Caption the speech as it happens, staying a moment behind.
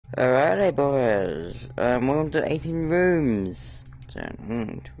Alrighty, boys. Welcome to 18 rooms. So,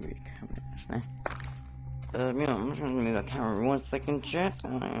 to read comments now. Yeah, I'm just gonna move the camera 1 second, chat.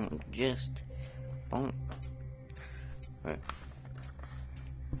 I'm just bonk. Right.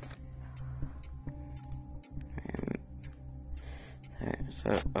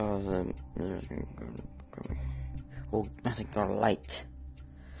 Oh, nothing got a light.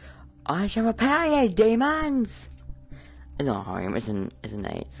 I shall repair you, demons! It's not home, it's an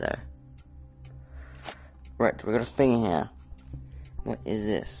 8, so. Right, we got a thing here. What is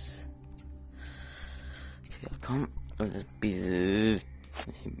this? Okay, I can't. What's this?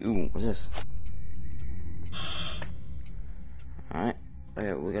 Ooh, what's this? Alright,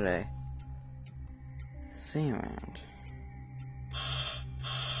 okay, we got a thing around.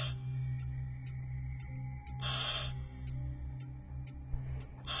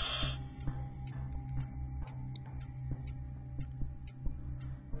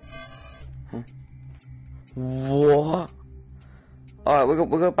 Huh? What? Alright, we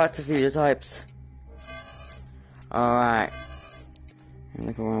go back to future types. Alright.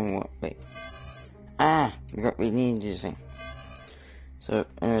 Look around what? Wait. We need to do this thing. So,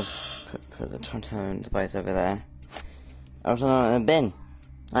 let's put the tone device over there. Also in the bin.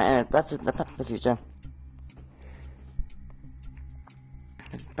 Right, that's the future.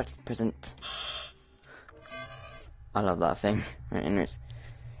 Back to the present. I love that thing. Right, anyways.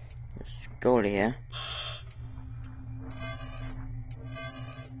 Let's go here.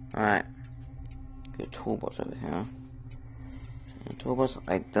 Alright. Good toolbox over here. Toolbox?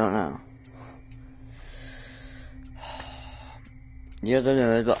 I don't know. The other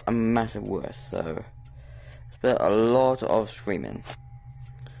nerd got a massive worse, so it's a lot of screaming.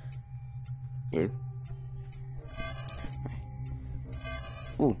 You.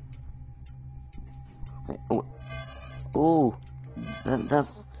 Ooh. Wait, oh. Ooh.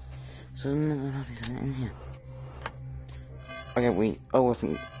 That's. So there might be something in here. Okay, I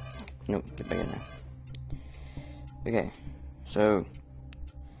think. No, get back in there. Okay. So.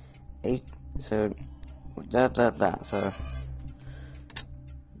 8. So. That. So.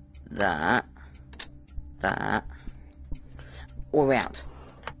 That. All the way out.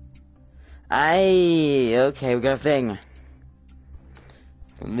 Aye, okay, we got a thing.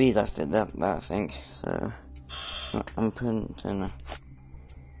 At least I fit that I think. So I'm putting a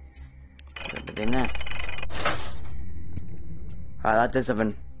bit in there. Alright, that does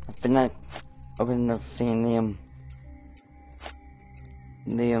open. Open the thing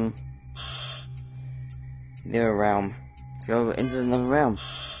in the other realm. Go into another realm.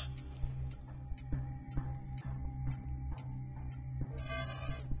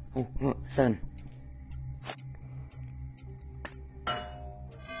 Oh, look, 7. Yeah,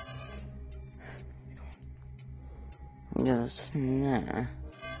 there's something there.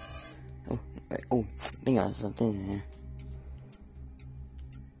 Oh, wait, oh, I think there's something in there.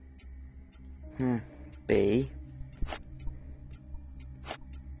 B.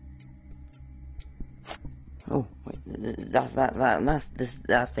 Oh, wait, that's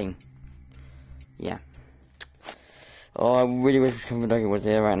that thing. Yeah. Oh, I really wish Confidential was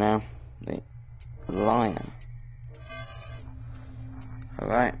here right now. Wait, liar.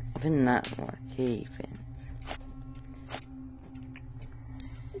 Alright, I think that's what he thinks.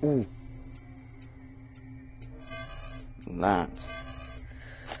 Ooh. That.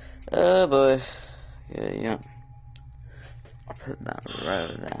 Oh boy. Yeah. I'll put that right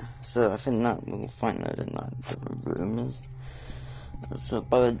over there. So I think that we'll find those in like the rooms. So,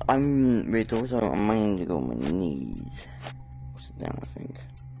 but I'm really tall, so I might need to go on my knees. Sit down, I think.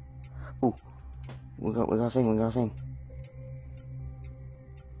 Ooh, we got a thing.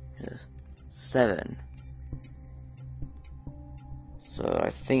 Yes. 7. So I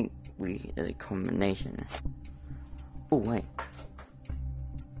think there's a combination. Oh wait.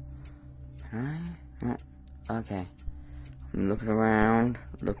 Can I? Okay. I'm looking around.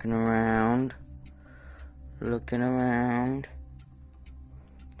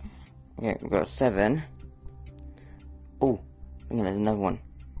 Okay, we've got 7. Oh, yeah, there's another one.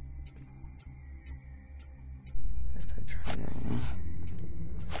 Let's try it over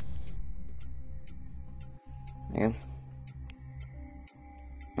there.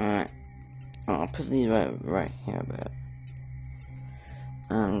 Yeah. Alright. I'll put these right here a bit.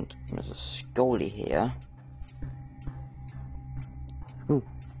 And there's a Scully here. Ooh.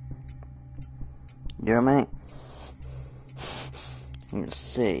 Yeah, mate. Let's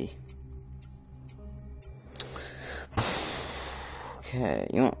see. Okay,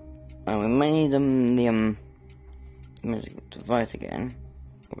 you know what? We may need the music device again.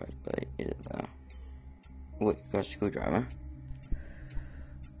 Wait, but is it there? Wait, got a screwdriver.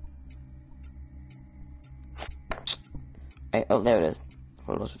 Hey, oh, there it is.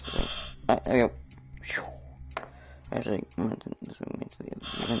 I lost it for a second. Alright, there we go. Phew. Actually, I'm going to turn this room into the other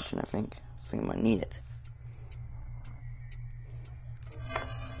dimension, I think. I think I might need it.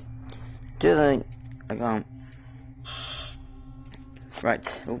 Do I can't. Right,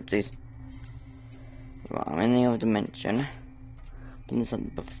 oopsies. Right, I'm in the other dimension. Didn't this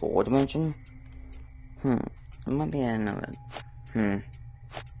like before dimension? It might be another.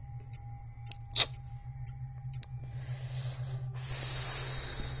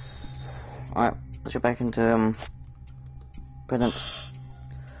 Alright, let's go back into present.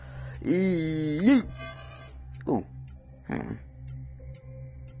 Ooh. There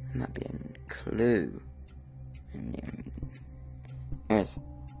might be a clue. Anyways.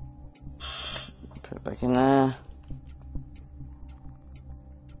 Put it back in there.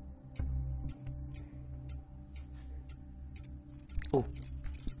 Oh.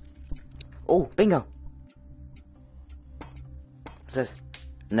 Oh, bingo! What's this?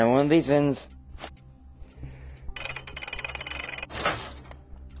 Another one of these fins.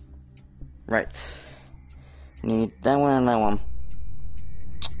 Right. Need that one and that one.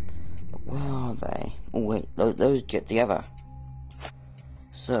 But where are they? Oh wait, those get together.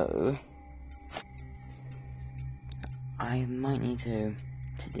 So I might need to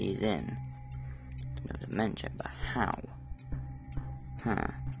these in to another dimension, but how?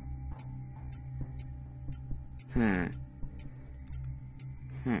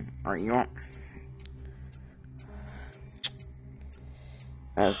 Are you on?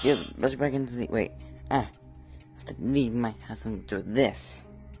 Let's go back into the wait. I think might have something to do with this.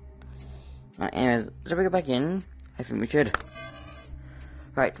 Right, anyways, should we go back in? I think we should.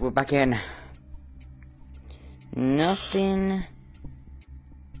 Right, we're back in. Nothing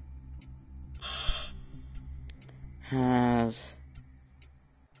has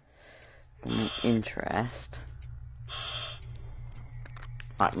my interest.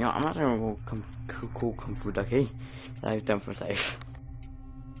 Right, you know, I'm not gonna call Comfort Ducky. I've done for safe.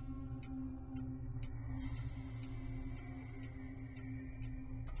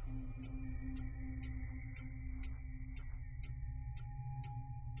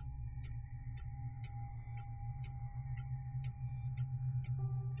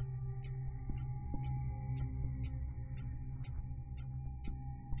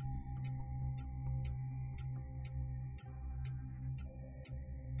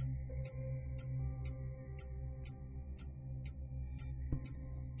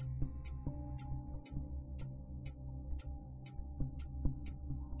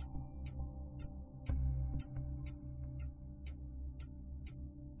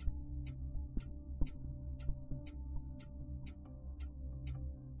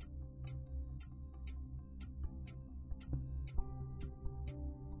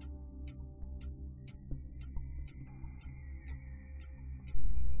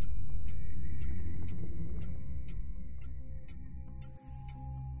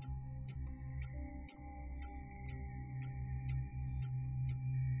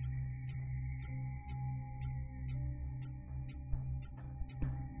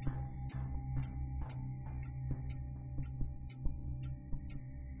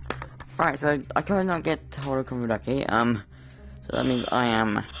 Right, so I could not get hold of Comfort Ducky. So that means I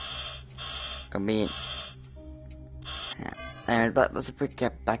am gonna be. Anyway, but let's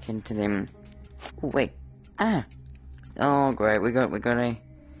get back into them. Oh wait, oh great, we have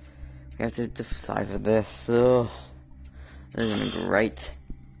to decipher this. Ugh. This is gonna be great.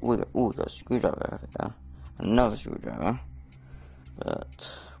 Ooh, got a screwdriver over there. Another screwdriver. But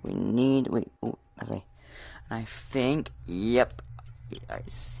we need. Ooh, okay. I think. Yep.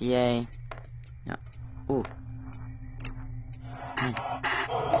 ICA. Yeah. Ooh.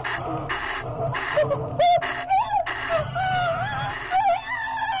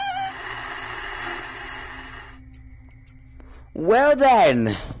 Well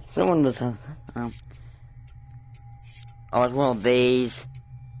then, someone was. Oh, it's one of these.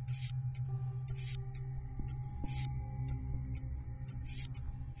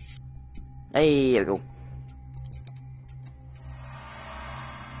 Hey, there we go.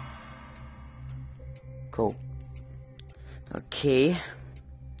 Cool. Okay.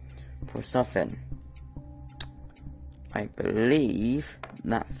 For something. I believe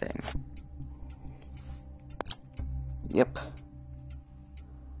that thing. Yep.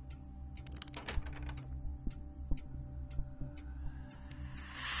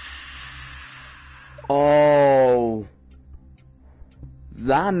 Oh,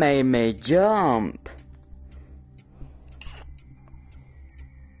 that made me jump.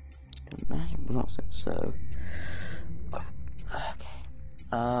 Imagine not so. Okay.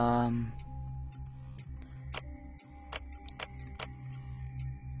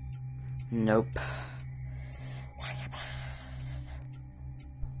 Nope.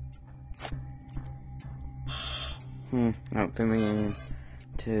 Not bringing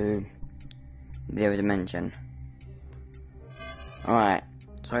to the other dimension. Alright,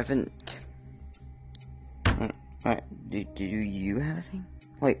 so I think... Alright, do you have a thing?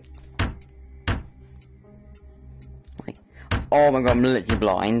 Wait. Oh my god, I'm literally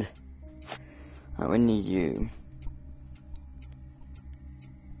blind. Alright, we need you.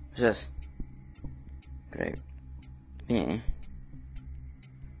 What's this? Great. Yeah.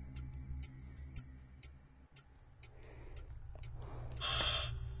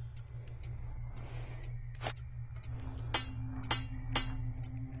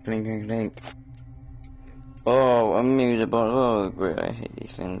 Blink, blink, blink. Oh, I'm muted, but oh great, I hate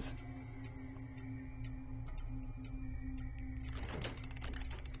these things.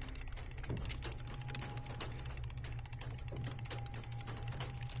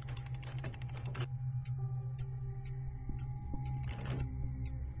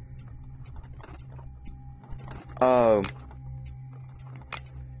 Oh.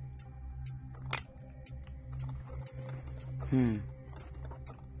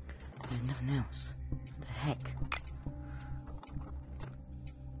 There's nothing else. What the heck?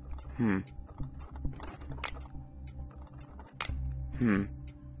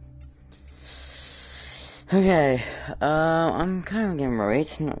 Okay, I'm kind of getting worried,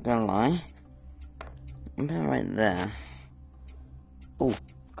 not gonna lie. I'm about right there. Oh,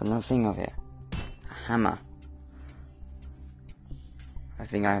 got another thing of it. A hammer. I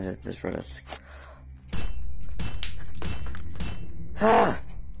think I have to just risk. Ah!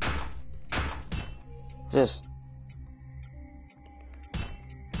 This.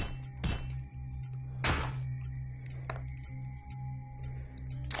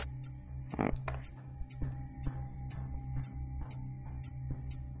 Oh.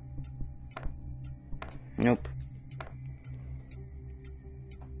 Nope.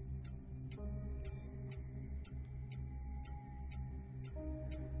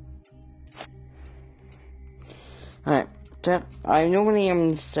 Alright, I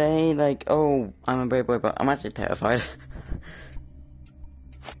normally say like, oh, I'm a brave boy, but I'm actually terrified.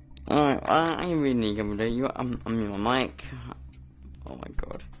 Alright, I really need to do you. I'm in my mic. Oh my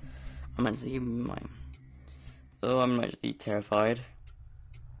god, I'm actually in my. Oh, I'm actually terrified.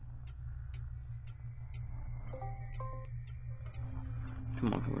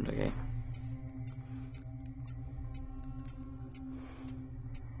 Come on, okay.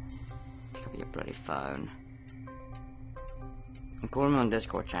 Pick up your bloody phone. I'm calling on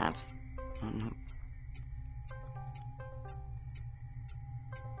Discord chat. Oh, no.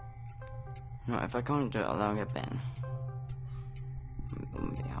 No, if I can't do it, I'll get Ben. It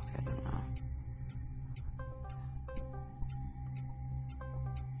wouldn't be happy, I don't know.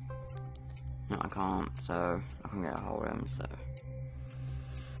 No, I can't, so I can't get a hold of him, so.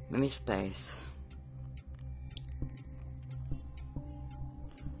 Give me space.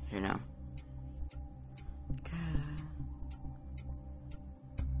 You know.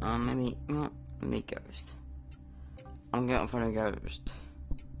 Maybe, you know, maybe Ghost. I'm getting for a Ghost.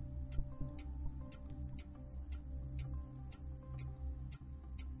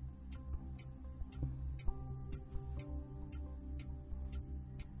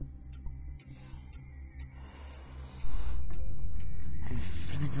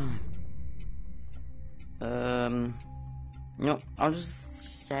 Every time. No, I'll just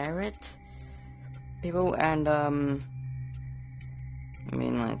share it. People, and, I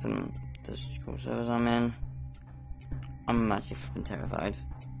mean, like, some Discord servers I'm in. I'm actually fucking terrified.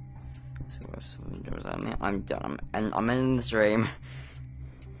 So what someone does at me? I'm done. And I'm in the stream.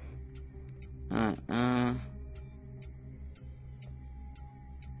 Alright,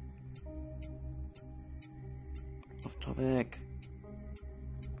 off topic.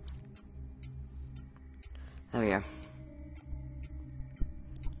 There we go.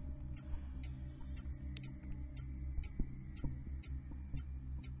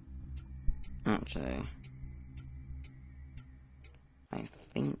 Actually, I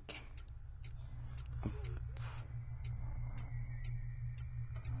think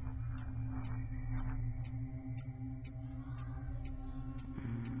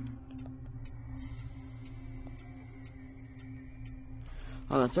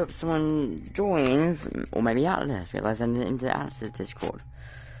oh, let's hope someone joins, or maybe Atlas. Realize I'm into Atlas' Discord.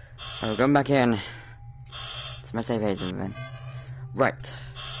 Oh, going back in. It's my safe agent then. Right.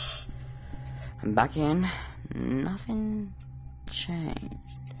 I'm back in. Nothing changed.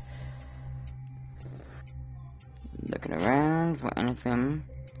 Looking around for anything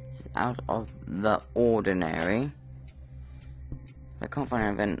just out of the ordinary. I can't find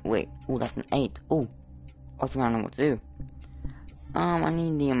an event. Wait, oh, that's an 8. Oh, I think I know what to do. I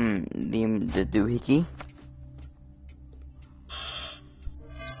need the doohickey.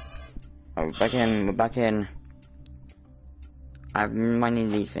 Oh, we're back in. I might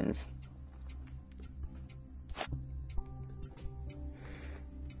need these things.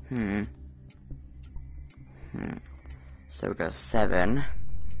 So we got 7.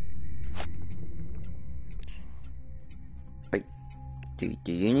 Wait, do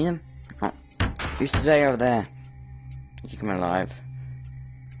you need them? Oh, you stay over there. You come alive.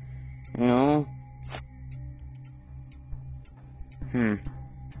 No.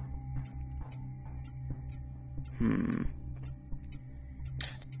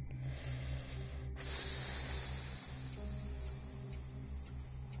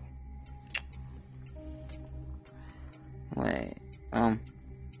 Wait,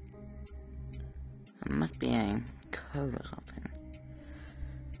 it must be a code or something.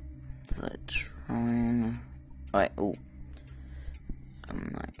 So trying. Wait, oh.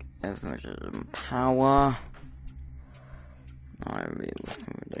 Like, everything power. I really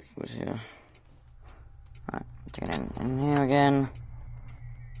looking ridiculous here. Alright, take it in here again.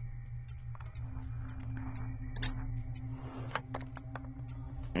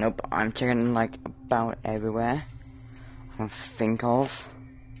 Nope, I'm checking like about everywhere I can think of.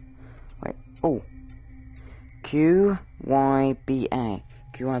 Wait, oh. QYBA.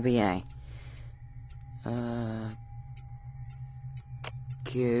 QYBA.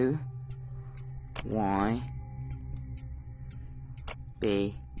 Q Y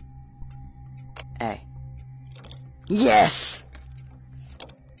B A. Yes!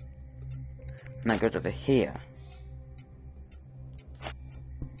 Now it goes over here.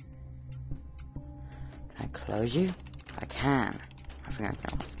 Can I close you? I can. I think I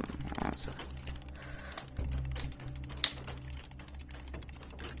can. That's my answer.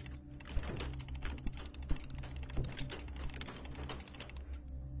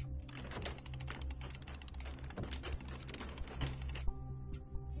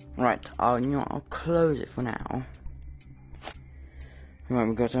 Right, you know what, I'll close it for now. Right,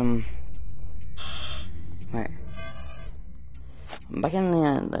 we've got wait. I'm back in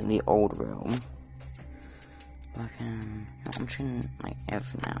the old realm. Back in, I'm checking like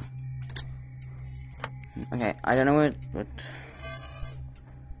everything now. Okay, I don't know what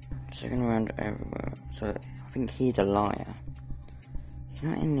checking around everywhere. So I think he's a liar. He's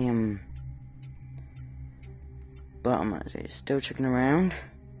not in the bottom right, so he's still checking around.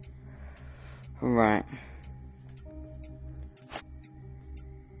 Right.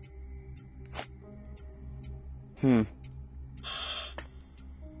 There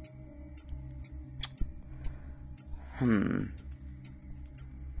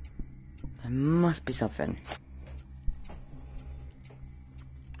must be something.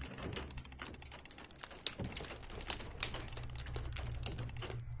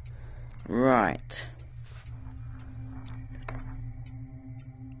 Right.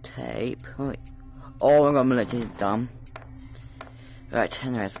 Tape. Wait. Oh, I got military done. Right,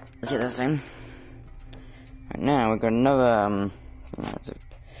 anyways, let's get that thing. Right now, we've got another,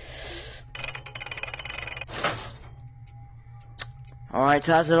 Alright,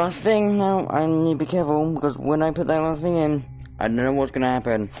 so that's the last thing. Now, I need to be careful, because when I put that last thing in, I don't know what's gonna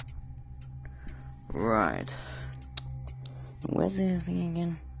happen. Right. Where's the other thing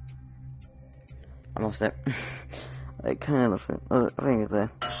again? I lost it. I kinda lost it. Oh, I think it's there.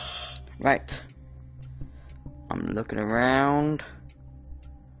 Right. I'm looking around.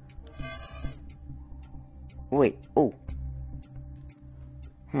 Wait, oh.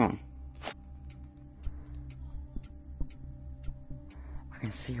 I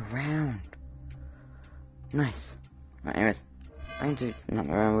can see around. Nice. Right, anyways. I need to,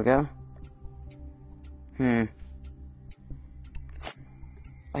 there we go.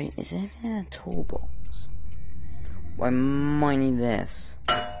 Wait, is there a toolbox? Why might need this?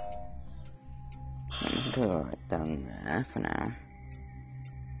 I'll put it right down there for now.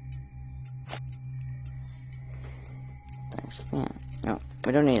 Thanks for that. No,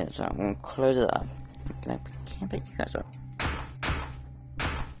 we don't need it, so I'm gonna close it up. I can't pick you guys up.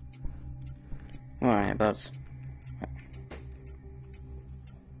 Alright, buds.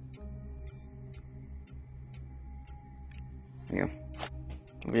 There we go.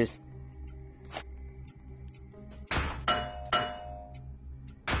 What is?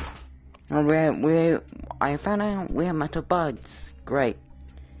 Oh, I found out we have metal buds. Great.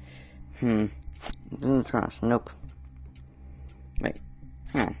 In the trash. Nope. Wait.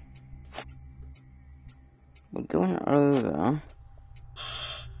 Hang on. We're going over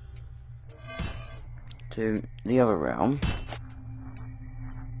to the other realm.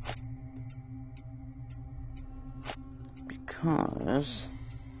 because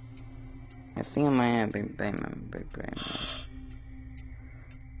I think I might have big brain.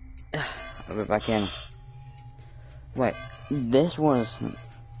 I'll go back in. Wait, this was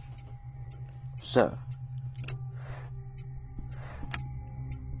so.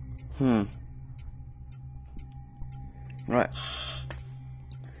 Right.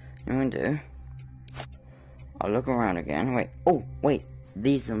 I'm gonna do. I'll look around again. Wait. Oh, wait.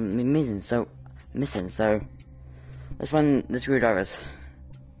 These are missing. So let's find the screwdrivers.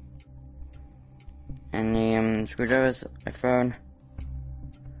 And the screwdrivers I found.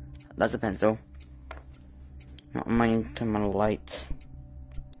 That's a pencil. Not mine to my light.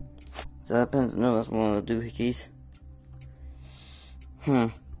 So that pencil. No, that's one of the doohickeys.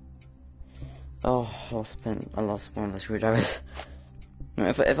 Oh, I lost a pen. I lost one of the screwdrivers. No,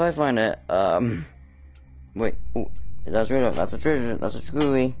 if I find it, wait. Oh, is that a screwdriver? That's a screwdriver. That's a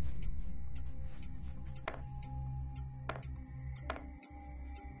screwy.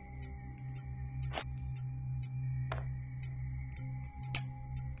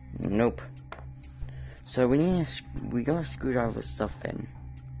 Nope. So we got a screwdriver with stuff in.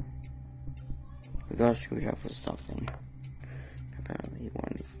 Apparently one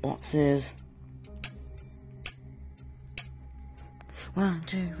of these boxes. 1,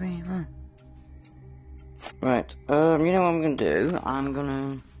 2, 3, 1. Right. You know what I'm gonna do? I'm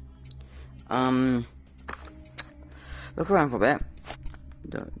gonna look around for a bit.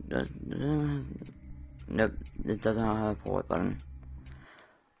 Nope. This doesn't have a pause button.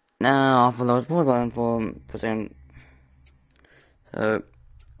 Now I'll follow the pause button for a second. So,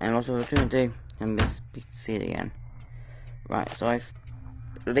 and also opportunity and see it again. Right, so I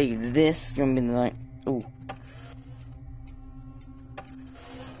leave this gonna be like, ooh.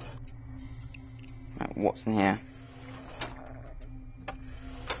 Right, what's in here?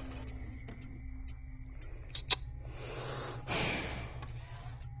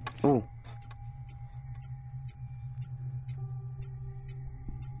 Ooh.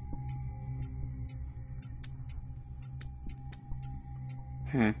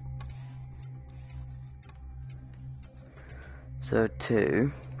 So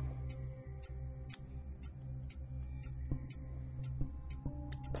 2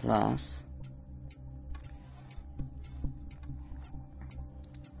 plus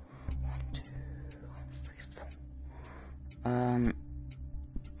 1, 2, 3, 4.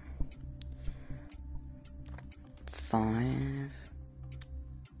 5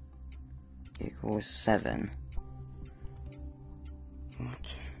 equals 7.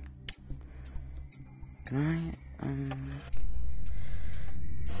 What? Can I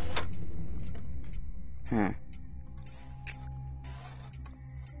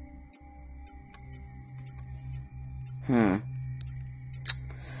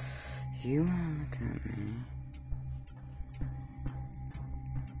You are looking at me.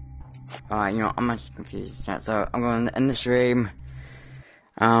 Alright, you know, I'm actually confused. So I'm going to end the stream.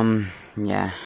 Yeah.